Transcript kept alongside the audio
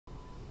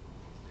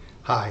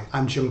Hi,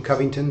 I'm Jim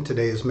Covington.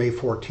 Today is May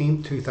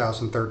 14th,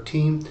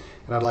 2013,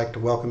 and I'd like to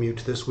welcome you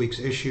to this week's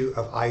issue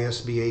of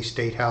ISBA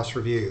Statehouse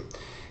Review.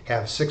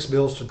 Have 6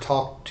 bills to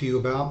talk to you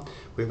about.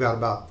 We've got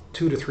about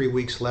 2 to 3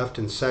 weeks left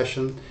in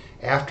session.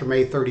 After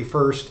May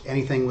 31st,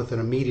 anything with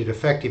an immediate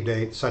effective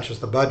date, such as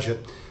the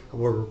budget,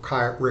 will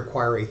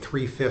require a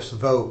 3/5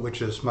 vote,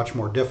 which is much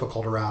more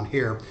difficult around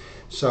here.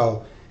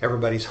 So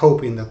everybody's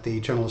hoping that the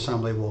General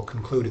Assembly will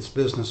conclude its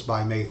business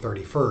by May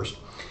 31st.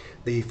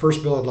 The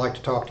first bill I'd like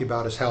to talk to you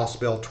about is House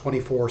Bill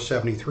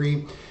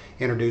 2473,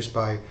 introduced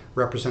by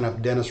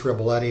Representative Dennis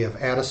Riboletti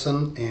of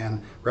Addison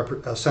and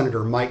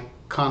Senator Mike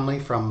Conley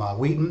from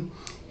Wheaton,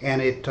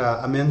 and it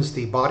amends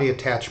the body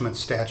attachment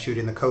statute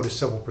in the Code of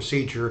Civil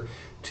Procedure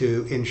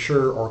to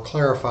ensure or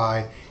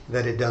clarify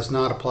that it does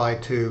not apply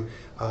to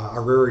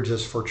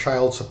arrearages for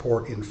child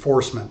support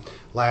enforcement.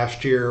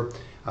 Last year,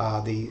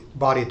 the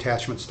body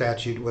attachment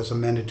statute was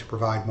amended to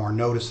provide more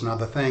notice and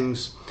other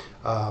things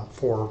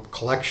for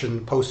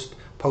collection,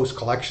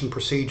 post-collection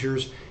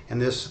procedures,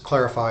 and this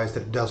clarifies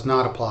that it does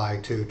not apply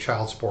to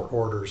child support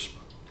orders.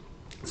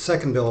 The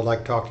second bill I'd like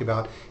to talk to you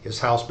about is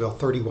House Bill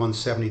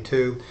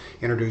 3172,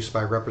 introduced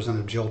by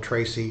Representative Jill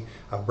Tracy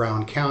of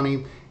Brown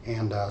County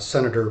and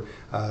Senator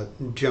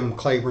Jim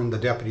Claiborne, the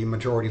Deputy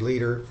Majority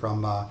Leader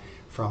from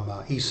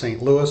East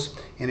St. Louis.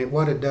 And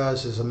what it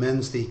does is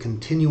amends the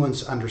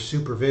continuance under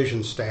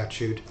supervision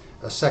statute,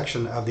 a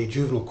section of the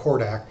Juvenile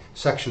Court Act,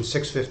 Section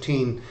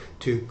 615,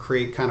 to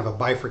create kind of a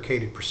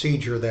bifurcated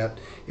procedure that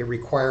it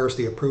requires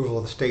the approval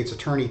of the state's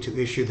attorney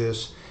to issue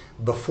this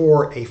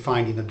before a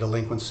finding of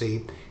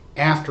delinquency.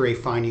 After a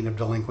finding of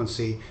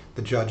delinquency,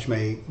 the judge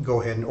may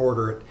go ahead and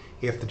order it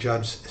if the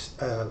judge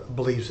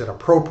believes it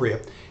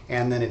appropriate,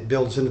 and then it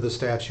builds into the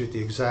statute the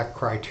exact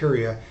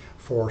criteria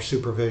for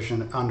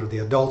supervision under the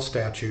adult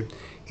statute.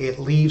 It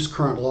leaves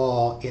current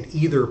law in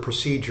either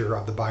procedure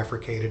of the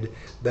bifurcated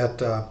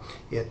that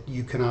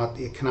it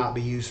cannot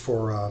be used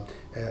for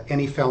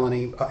any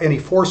felony, any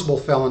forcible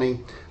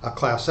felony, a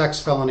Class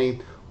X felony,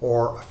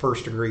 or a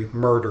first-degree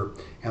murder,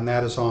 and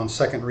that is on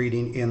second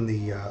reading in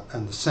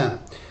the Senate.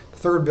 The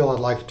third bill I'd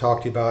like to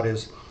talk to you about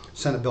is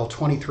Senate Bill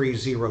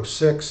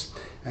 2306,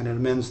 and it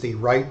amends the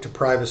Right to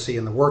Privacy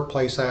in the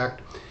Workplace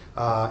Act.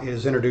 It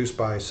is introduced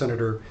by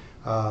Senator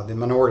the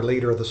Minority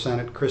Leader of the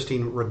Senate,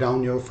 Christine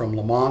Radogno from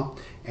Lamont,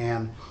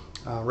 and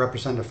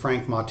Representative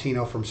Frank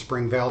Martino from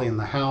Spring Valley in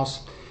the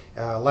House.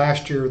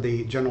 Last year,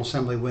 the General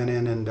Assembly went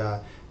in and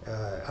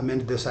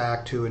amended this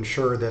act to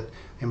ensure that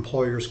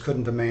employers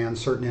couldn't demand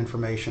certain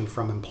information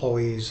from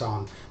employees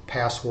on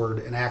password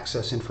and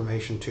access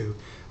information to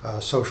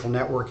social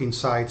networking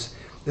sites.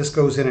 This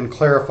goes in and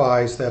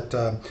clarifies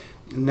that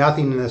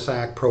nothing in this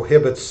act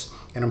prohibits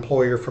an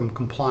employer from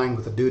complying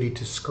with the duty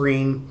to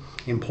screen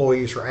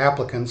employees or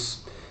applicants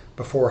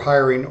before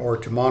hiring, or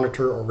to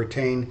monitor or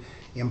retain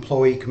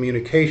employee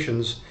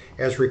communications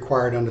as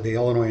required under the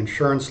Illinois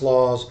insurance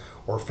laws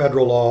or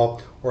federal law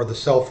or the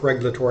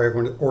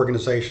self-regulatory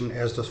organization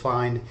as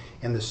defined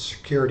in the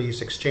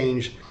Securities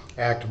Exchange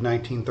Act of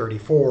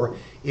 1934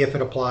 if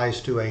it applies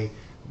to a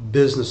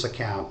business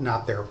account,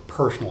 not their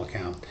personal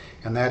account.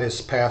 And that is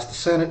passed the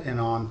Senate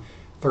and on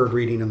third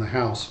reading in the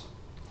House.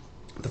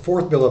 The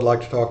fourth bill I'd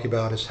like to talk to you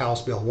about is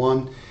House Bill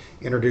 1,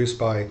 introduced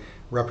by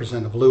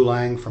Representative Lou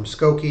Lang from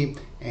Skokie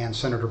and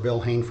Senator Bill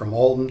Hayne from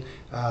Alton,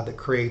 that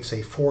creates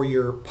a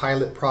 4-year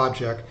pilot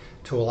project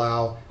to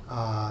allow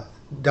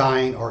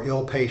dying or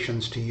ill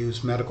patients to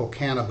use medical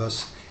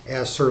cannabis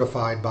as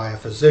certified by a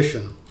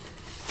physician.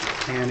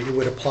 And it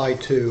would apply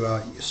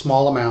to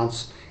small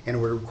amounts, and it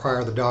would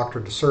require the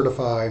doctor to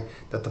certify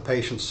that the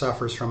patient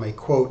suffers from a,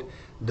 quote,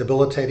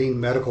 debilitating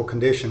medical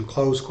condition,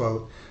 close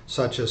quote,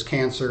 such as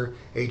cancer,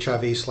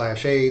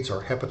 HIV/AIDS,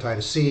 or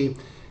hepatitis C,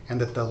 and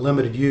that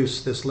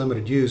this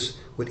limited use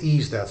would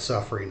ease that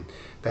suffering.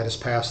 That has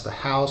passed the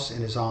House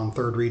and is on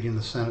third reading in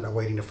the Senate,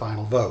 awaiting a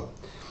final vote.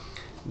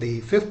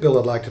 The fifth bill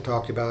I'd like to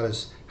talk to you about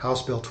is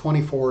House Bill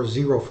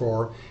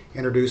 2404,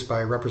 introduced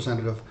by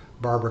Representative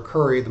Barbara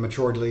Curry, the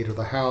Majority Leader of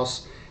the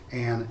House,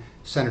 and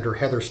Senator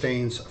Heather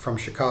Staines from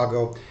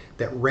Chicago,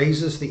 that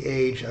raises the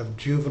age of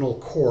juvenile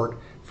court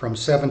from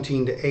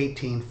 17 to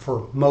 18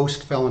 for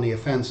most felony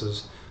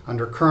offenses.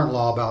 Under current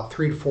law, about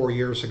 3 to 4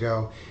 years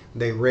ago,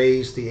 they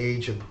raised the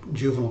age of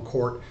juvenile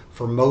court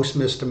for most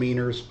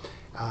misdemeanors.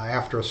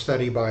 After a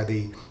study by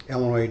the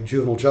Illinois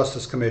Juvenile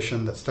Justice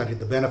Commission that studied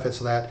the benefits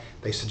of that,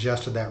 they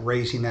suggested that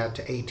raising that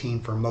to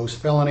 18 for most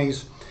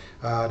felonies.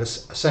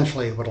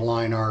 Essentially, it would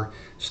align our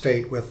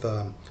state with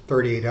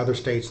 38 other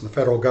states in the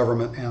federal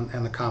government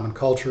and the common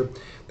culture.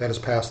 That has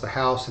passed the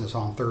House and is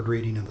on third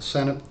reading in the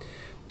Senate.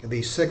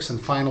 The sixth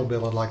and final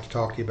bill I'd like to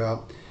talk to you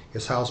about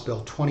is House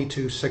Bill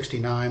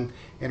 2269,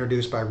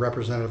 introduced by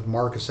Representative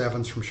Marcus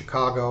Evans from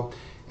Chicago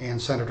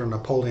and Senator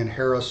Napoleon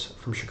Harris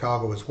from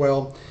Chicago as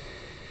well.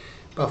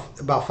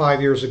 About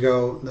 5 years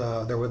ago,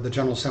 the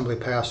General Assembly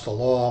passed a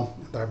law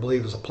that I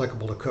believe is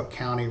applicable to Cook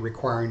County,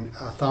 requiring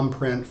a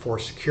thumbprint for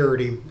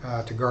security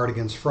to guard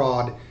against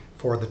fraud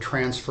for the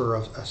transfer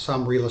of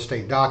some real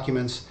estate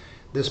documents.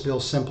 This bill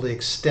simply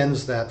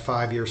extends that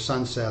 5-year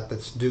sunset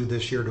that's due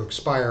this year to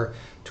expire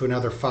to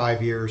another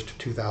 5 years to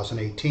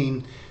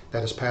 2018.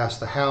 That has passed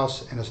the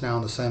House and is now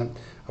in the Senate,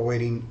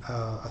 awaiting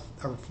a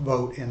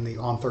vote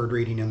on third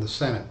reading in the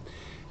Senate.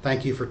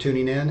 Thank you for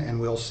tuning in, and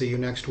we'll see you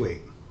next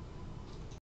week.